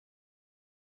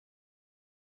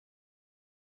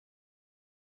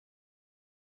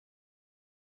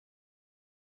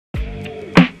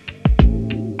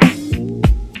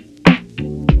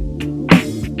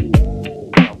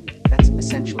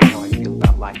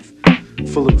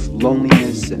full of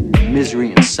loneliness and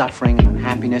misery and suffering and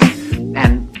unhappiness,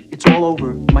 and it's all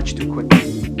over much too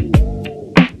quickly.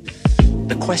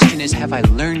 The question is, have I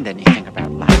learned anything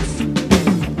about life?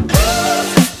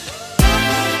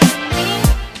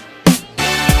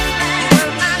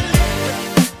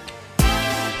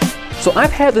 So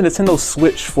I've had the Nintendo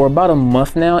Switch for about a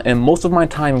month now, and most of my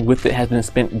time with it has been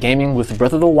spent gaming with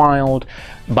Breath of the Wild,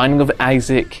 Binding of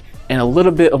Isaac, and a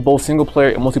little bit of both single player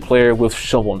and multiplayer with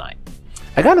Shovel Knight.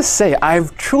 I gotta say,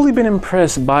 I've truly been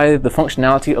impressed by the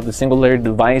functionality of the single-layer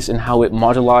device and how it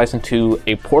modularized into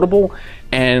a portable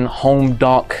and home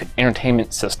dock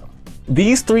entertainment system.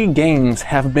 These three games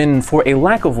have been, for a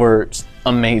lack of words,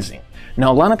 amazing.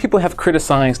 Now, a lot of people have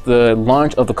criticized the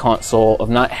launch of the console of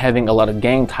not having a lot of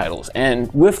game titles, and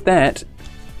with that,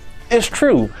 it's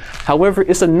true. However,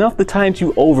 it's enough to tide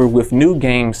you over with new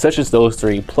games such as those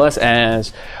three, plus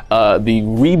as the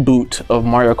reboot of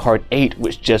Mario Kart 8,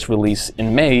 which just released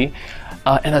in May,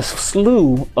 and a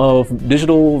slew of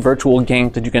digital virtual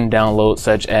games that you can download,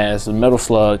 such as Metal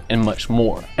Slug and much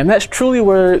more. And that's truly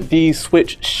where the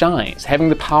Switch shines, having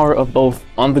the power of both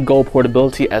on-the-go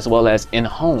portability as well as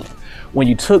in-home. When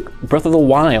you took Breath of the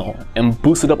Wild and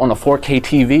boosted up on a 4K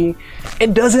TV,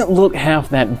 it doesn't look half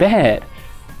that bad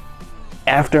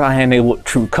after I enabled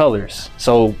true colors.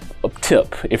 So a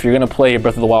tip, if you're gonna play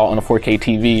Breath of the Wild on a 4K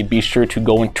TV, be sure to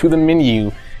go into the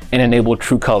menu and enable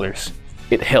true colors.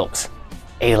 It helps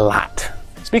a lot.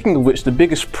 Speaking of which, the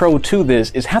biggest pro to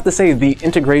this is, have to say, the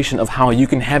integration of how you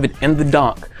can have it in the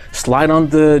dock, slide on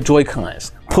the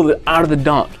Joy-Cons, pull it out of the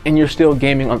dock, and you're still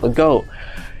gaming on the go.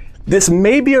 This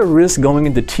may be a risk going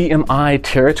into TMI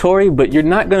territory, but you're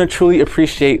not going to truly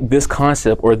appreciate this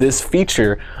concept or this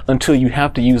feature until you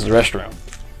have to use the restroom.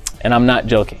 And I'm not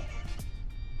joking.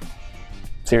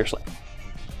 Seriously.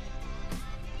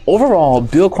 Overall,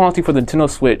 build quality for the Nintendo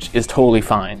Switch is totally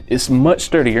fine. It's much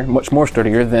sturdier, much more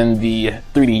sturdier than the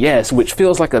 3DS, which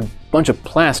feels like a bunch of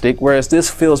plastic, whereas this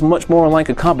feels much more like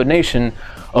a combination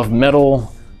of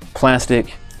metal,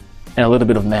 plastic, and a little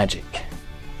bit of magic.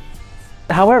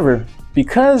 However,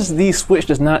 because the Switch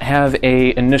does not have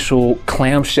an initial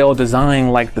clamshell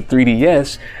design like the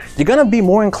 3DS, you're gonna be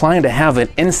more inclined to have an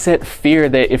inset fear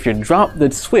that if you drop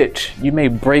the Switch, you may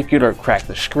break it or crack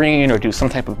the screen or do some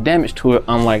type of damage to it,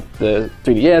 unlike the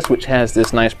 3DS, which has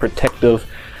this nice protective,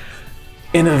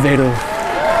 innovative,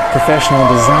 professional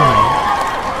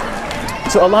design.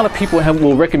 So a lot of people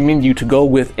will recommend you to go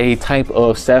with a type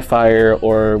of sapphire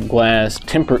or glass,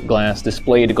 tempered glass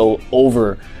display to go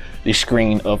over the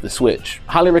screen of the Switch.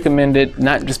 Highly recommended,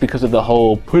 not just because of the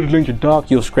whole put it in your dock,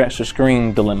 you'll scratch the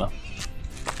screen dilemma.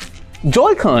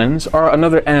 Joy-Cons are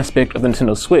another aspect of the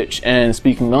Nintendo Switch, and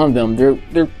speaking on them,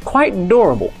 they're quite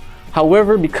durable.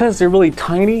 However, because they're really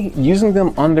tiny, using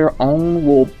them on their own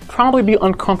will probably be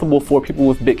uncomfortable for people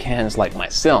with big hands like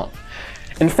myself.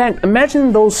 In fact,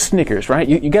 imagine those Snickers, right?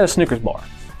 You got a Snickers bar.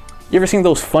 You ever seen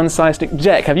those fun-size Snickers?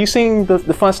 Jack, have you seen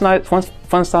the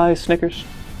fun-size Snickers?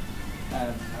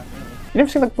 You never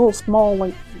seen like little small,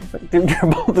 like they're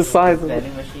about the size of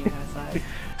vending machine kind of size?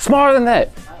 Smaller than that.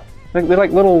 Like, they're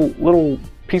like little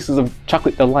pieces of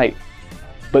chocolate delight,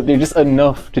 but they're just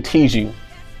enough to tease you.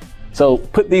 So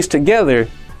put these together,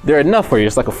 they're enough for you.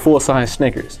 It's like a full-size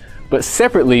Snickers. But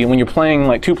separately, when you're playing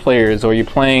like two players or you're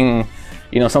playing,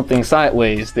 you know, something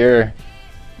sideways, they're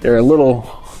a little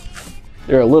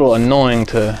annoying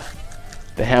to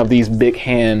have these big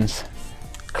hands.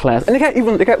 Class, and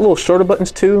they got little shorter buttons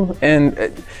too,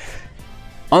 and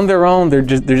on their own they're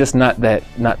just not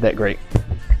that great.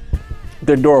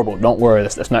 They're durable, don't worry,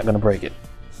 that's not going to break it.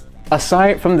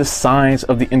 Aside from the size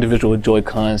of the individual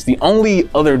Joy-Cons, the only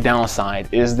other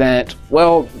downside is that,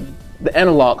 well, the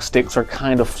analog sticks are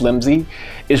kind of flimsy.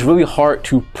 It's really hard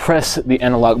to press the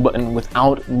analog button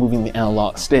without moving the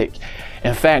analog stick.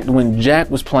 In fact, when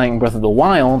Jack was playing Breath of the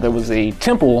Wild, there was a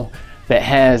temple that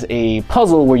has a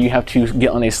puzzle where you have to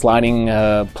get on a sliding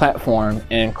platform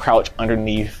and crouch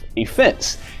underneath a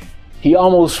fence. He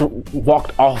almost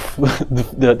walked off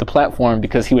the platform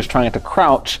because he was trying to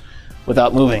crouch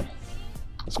without moving.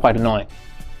 It's quite annoying.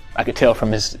 I could tell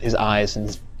from his eyes and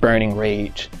his burning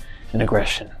rage and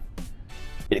aggression.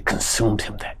 It consumed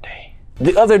him that day.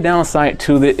 The other downside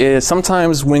to it is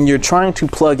sometimes when you're trying to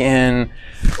plug in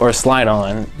or slide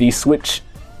on the Switch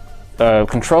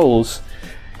controls,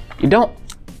 you don't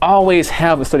always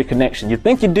have a steady connection. You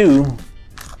think you do,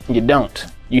 you don't.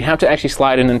 You have to actually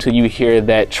slide in until you hear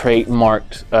that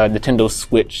trademarked Nintendo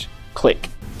Switch click.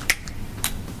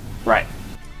 Right.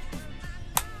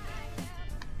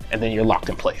 And then you're locked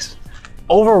in place.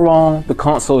 Overall, the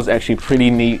console is actually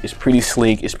pretty neat, it's pretty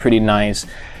sleek, it's pretty nice.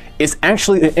 It's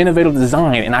actually an innovative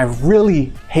design, and I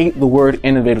really hate the word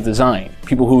innovative design.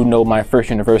 People who know my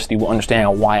first university will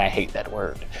understand why I hate that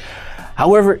word.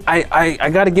 However,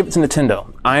 I gotta give it to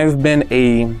Nintendo. I've been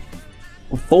a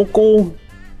vocal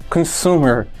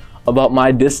consumer about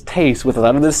my distaste with a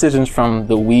lot of the decisions from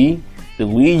the Wii, the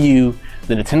Wii U,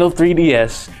 the Nintendo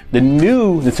 3DS, the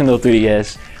new Nintendo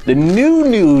 3DS, the new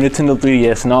Nintendo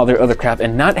 3DS, and all their other crap,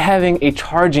 and not having a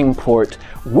charging port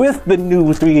with the new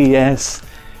 3DS.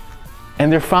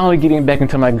 And they're finally getting back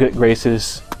into my good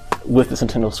graces with the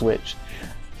Nintendo Switch.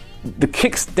 The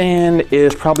kickstand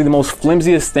is probably the most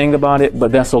flimsiest thing about it,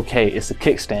 but that's okay. It's a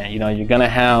kickstand. You know, you're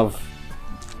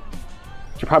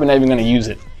probably not even gonna use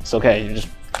it. It's okay. You just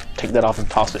take that off and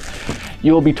toss it.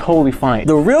 You'll be totally fine.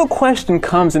 The real question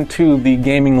comes into the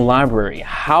gaming library.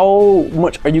 How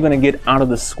much are you gonna get out of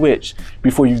the Switch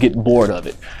before you get bored of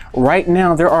it? Right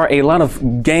now, there are a lot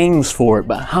of games for it,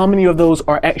 but how many of those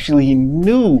are actually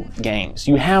new games?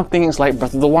 You have things like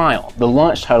Breath of the Wild, the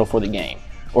launch title for the game,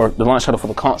 or the launch title for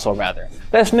the console rather.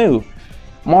 That's new.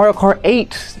 Mario Kart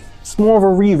 8, it's more of a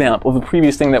revamp of the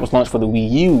previous thing that was launched for the Wii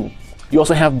U. You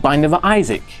also have Binding of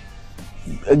Isaac.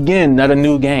 Again, not a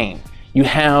new game. You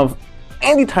have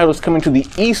indie titles coming to the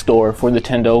e-store for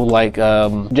Nintendo, like,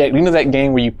 Jack, do you know that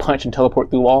game where you punch and teleport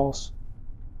through walls?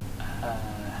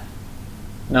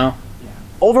 No? Yeah.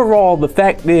 Overall, the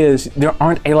fact is, there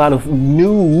aren't a lot of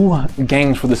new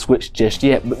games for the Switch just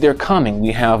yet, but they're coming.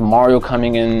 We have Mario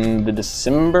coming in the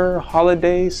December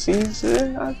holiday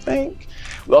season, I think.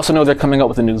 We also know they're coming up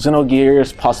with the new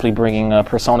Xenogears, possibly bringing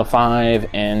Persona 5,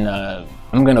 and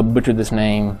I'm gonna butcher this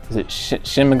name. Is it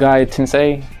Shin Megami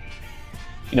Tensei?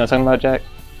 You know what I'm talking about, Jack?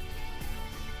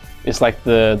 It's like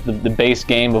the base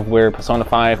game of where Persona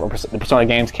 5 or the Persona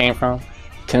games came from.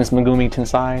 Tens Megumi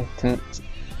Tensei.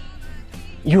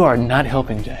 You are not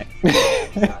helping, Jack.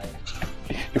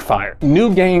 You're fired.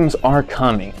 New games are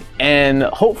coming, and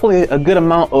hopefully a good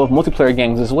amount of multiplayer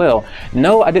games as well.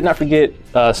 No, I did not forget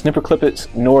Snipper Clippets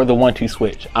nor the 1-2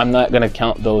 Switch. I'm not gonna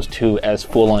count those two as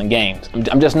full-on games.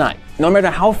 I'm just not. No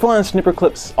matter how fun Snipper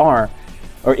Clips are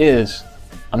or is,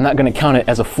 I'm not gonna count it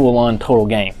as a full-on total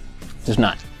game. Just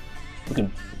not. You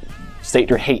can state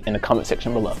your hate in the comment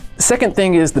section below. The second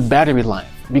thing is the battery life.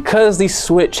 Because the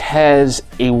Switch has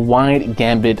a wide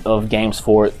gambit of games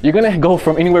for it, you're gonna go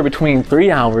from anywhere between 3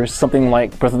 hours, something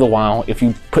like Breath of the Wild, if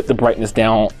you put the brightness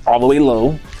down all the way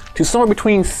low, to somewhere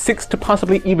between 6 to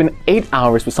possibly even 8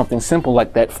 hours with something simple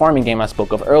like that farming game I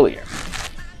spoke of earlier.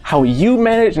 How you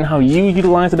manage and how you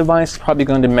utilize the device is probably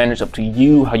going to manage up to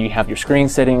you, how you have your screen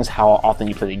settings, how often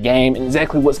you play the game, and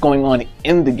exactly what's going on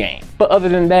in the game. But other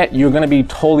than that, you're going to be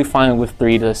totally fine with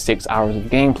 3 to 6 hours of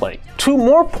gameplay. 2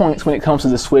 more points when it comes to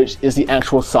the Switch is the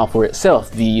actual software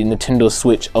itself, the Nintendo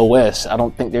Switch OS. I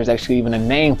don't think there's actually even a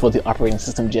name for the operating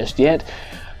system just yet,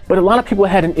 but a lot of people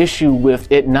had an issue with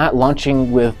it not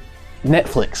launching with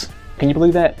Netflix. Can you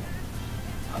believe that?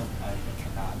 I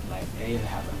cannot. Like, they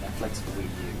have a Netflix for Wii U.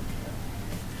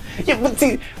 Yeah, but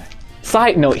see,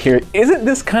 side note here, isn't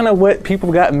this kind of what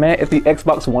people got mad at the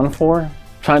Xbox One for?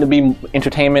 Trying to be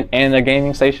entertainment and a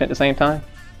gaming station at the same time?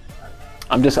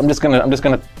 I'm just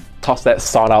gonna toss that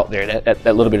salt out there, that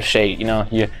little bit of shade, you know?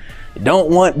 You don't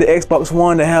want the Xbox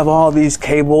One to have all these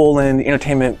cable and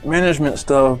entertainment management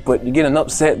stuff, but you're getting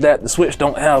upset that the Switch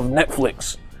don't have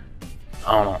Netflix.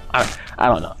 I don't know. I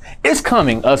don't know. It's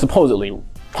coming, supposedly.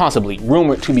 Possibly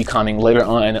rumored to be coming later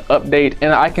on in an update,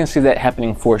 and I can see that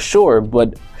happening for sure.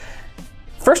 But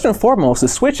first and foremost, the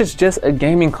Switch is just a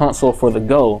gaming console for the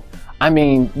go. I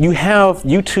mean, you have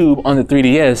YouTube on the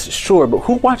 3DS, sure, but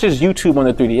who watches YouTube on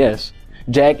the 3DS?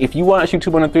 Jack, if you watch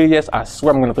YouTube on the 3DS, I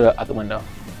swear I'm gonna throw it out the window.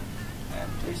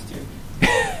 Please do.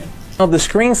 Now, the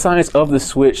screen size of the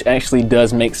Switch actually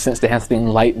does make sense to have something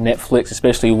like Netflix,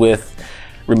 especially with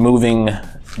removing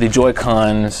the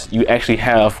Joy-Cons. You actually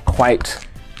have quite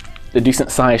the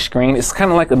decent sized screen. It's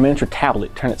kind of like a miniature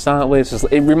tablet. Turn it sideways.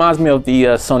 It reminds me of the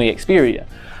Sony Xperia,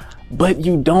 but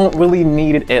you don't really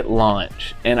need it at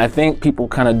launch. And I think people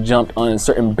kind of jumped on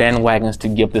certain bandwagons to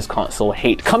give this console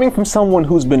hate. Coming from someone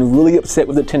who's been really upset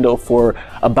with Nintendo for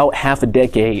about half a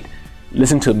decade,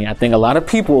 listen to me, I think a lot of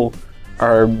people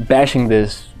are bashing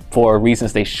this for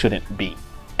reasons they shouldn't be.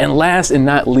 And last and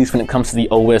not least, when it comes to the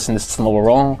OS and the system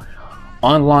overall,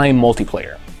 online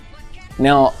multiplayer.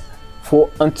 Now,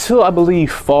 until I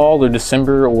believe fall or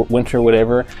December or winter or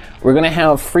whatever, we're gonna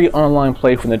have free online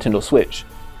play for Nintendo Switch.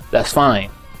 That's fine.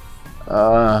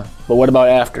 But what about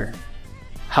after?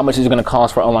 How much is it gonna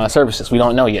cost for online services? We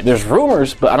don't know yet. There's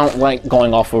rumors, but I don't like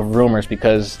going off of rumors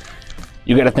because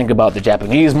you gotta think about the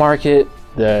Japanese market,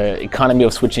 the economy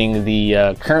of switching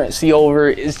the currency over.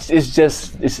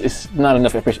 It's not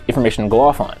enough information to go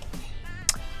off on.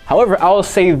 However, I will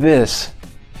say this.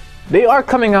 They are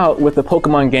coming out with a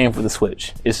Pokemon game for the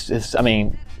Switch. I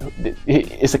mean,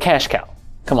 it's a cash cow.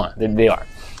 Come on, they are.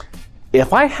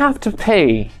 If I have to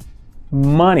pay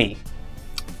money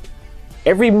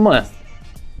every month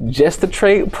just to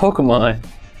trade Pokemon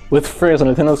with friends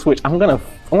on Nintendo Switch, I'm gonna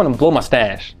blow my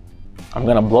stash. I'm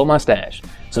gonna blow my stash.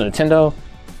 So Nintendo,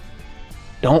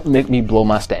 don't make me blow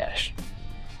my stash.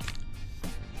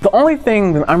 The only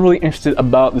thing that I'm really interested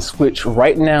about the Switch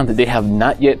right now that they have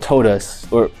not yet told us,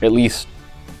 or at least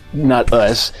not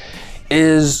us,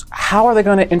 is how are they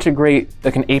going to integrate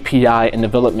like an API and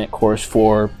development course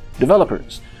for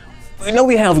developers? We know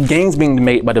we have games being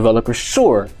made by developers,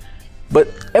 sure, but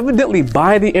evidently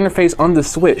by the interface on the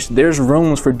Switch, there's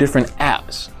rooms for different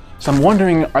apps. So I'm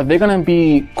wondering, are they going to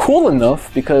be cool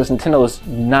enough, because Nintendo is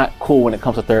not cool when it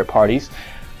comes to third parties,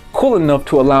 cool enough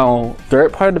to allow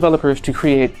third-party developers to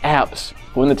create apps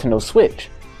for Nintendo Switch?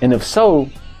 And if so,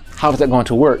 how is that going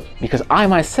to work? Because I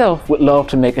myself would love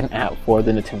to make an app for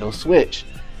the Nintendo Switch.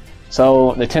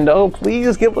 So Nintendo,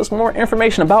 please give us more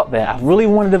information about that. I really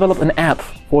want to develop an app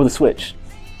for the Switch.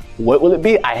 What will it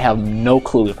be? I have no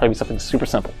clue. It'll probably be something super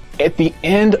simple. At the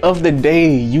end of the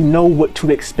day, you know what to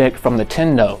expect from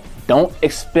Nintendo. Don't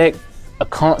expect a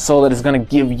console that is going to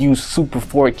give you super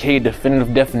 4K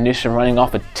definitive definition running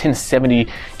off a 1070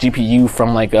 GPU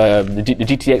from like the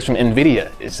GTX from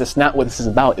NVIDIA. It's just not what this is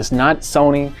about. It's not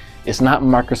Sony. It's not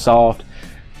Microsoft.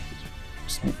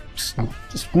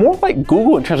 It's more like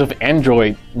Google in terms of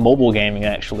Android mobile gaming,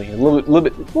 actually. A little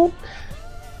bit. Well,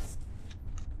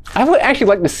 I would actually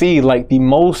like to see like the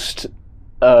most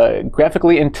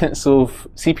graphically intensive,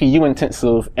 CPU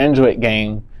intensive Android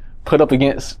game put up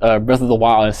against Breath of the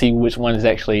Wild and see which one is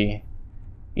actually,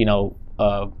 you know,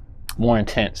 more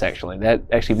intense. Actually, that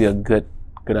actually be a good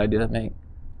idea to make.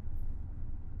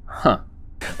 Huh.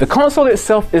 The console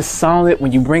itself is solid.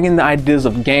 When you bring in the ideas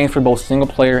of games for both single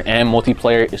player and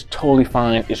multiplayer, it's totally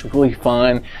fine. It's really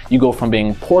fun. You go from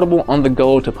being portable on the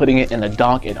go to putting it in a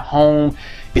dock at home.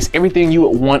 It's everything you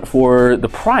would want for the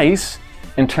price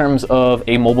in terms of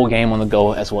a mobile game on the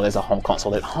go as well as a home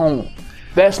console at home.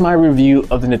 That's my review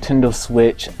of the Nintendo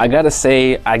Switch. I gotta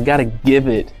say, I gotta give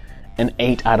it an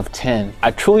 8 out of 10.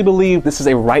 I truly believe this is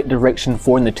a right direction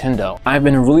for Nintendo. I've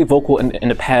been really vocal in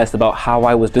the past about how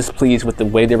I was displeased with the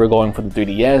way they were going for the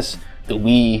 3DS, the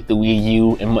Wii, the Wii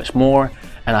U, and much more.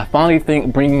 And I finally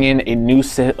think bringing in a new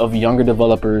set of younger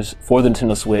developers for the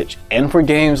Nintendo Switch and for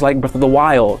games like Breath of the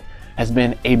Wild has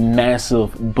been a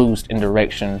massive boost in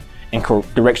direction and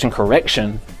direction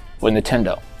correction for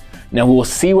Nintendo. Now we'll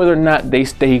see whether or not they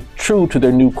stay true to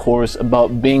their new course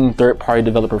about being third-party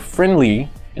developer friendly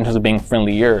in terms of being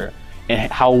friendlier, and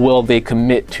how well they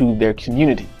commit to their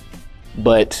community.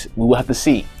 But we will have to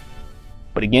see.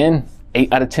 But again,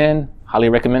 8 out of 10, highly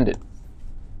recommended.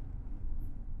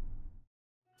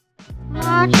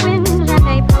 March winds and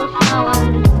April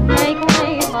showers.